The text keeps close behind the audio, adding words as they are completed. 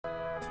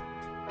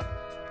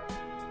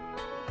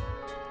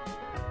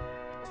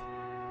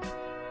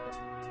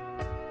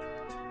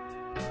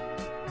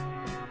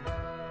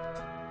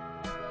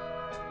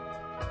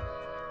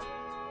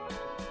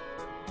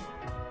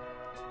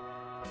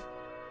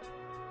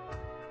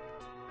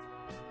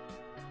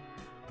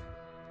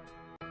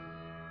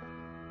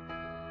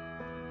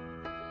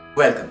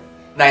welcome.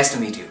 Nice to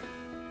meet you.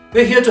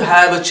 We're here to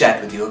have a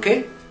chat with you,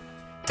 okay?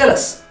 Tell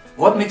us,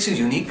 what makes you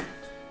unique?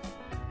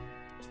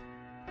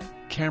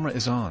 Camera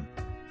is on.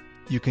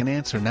 You can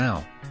answer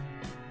now.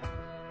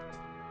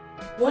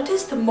 What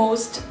is the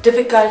most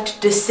difficult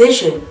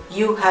decision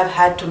you have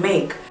had to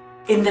make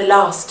in the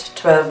last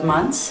 12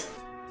 months?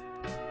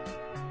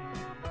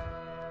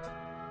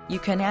 You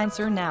can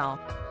answer now.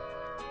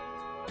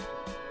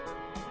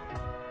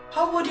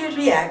 How would you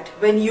react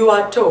when you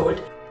are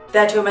told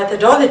that your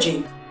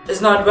methodology is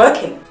not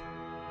working?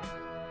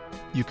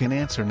 You can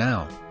answer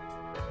now.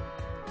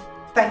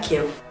 Thank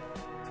you.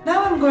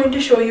 Now I'm going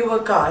to show you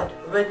a card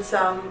with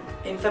some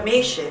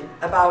information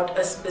about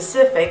a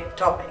specific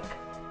topic.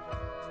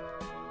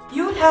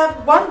 You'll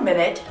have 1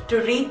 minute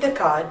to read the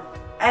card,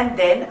 and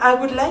then I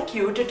would like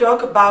you to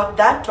talk about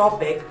that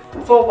topic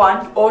for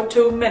 1 or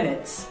 2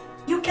 minutes.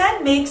 You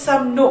can make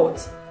some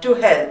notes to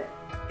help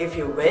if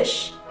you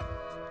wish.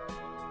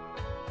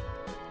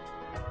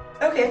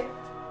 Okay,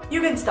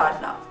 you can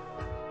start now.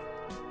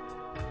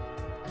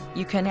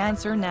 You can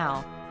answer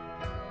now.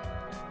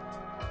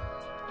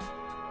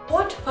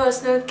 What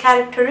personal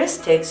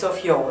characteristics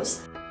of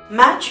yours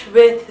match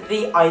with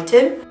the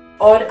item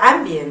or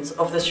ambience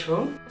of this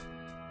room?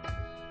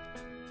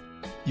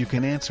 You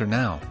can answer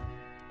now.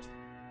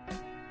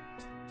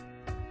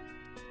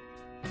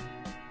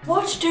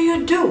 What do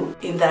you do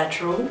in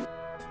that room?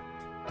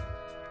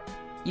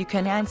 You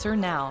can answer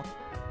now.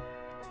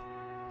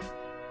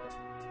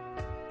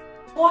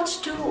 What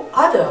do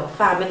other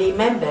family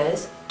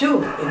members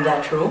do in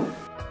that room?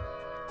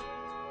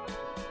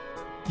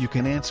 You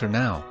can answer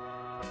now.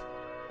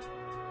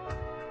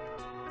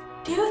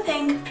 Do you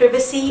think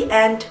privacy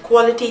and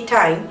quality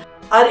time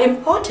are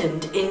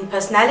important in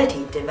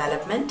personality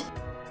development?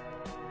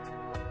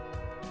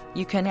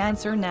 You can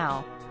answer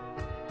now.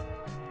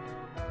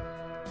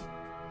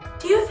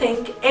 Do you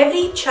think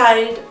every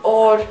child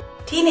or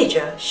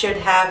teenager should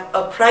have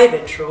a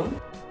private room?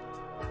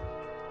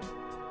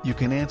 You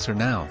can answer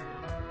now.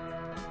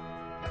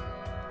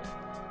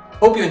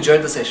 Hope you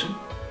enjoyed the session.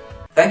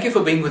 Thank you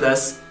for being with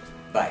us.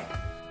 Bye.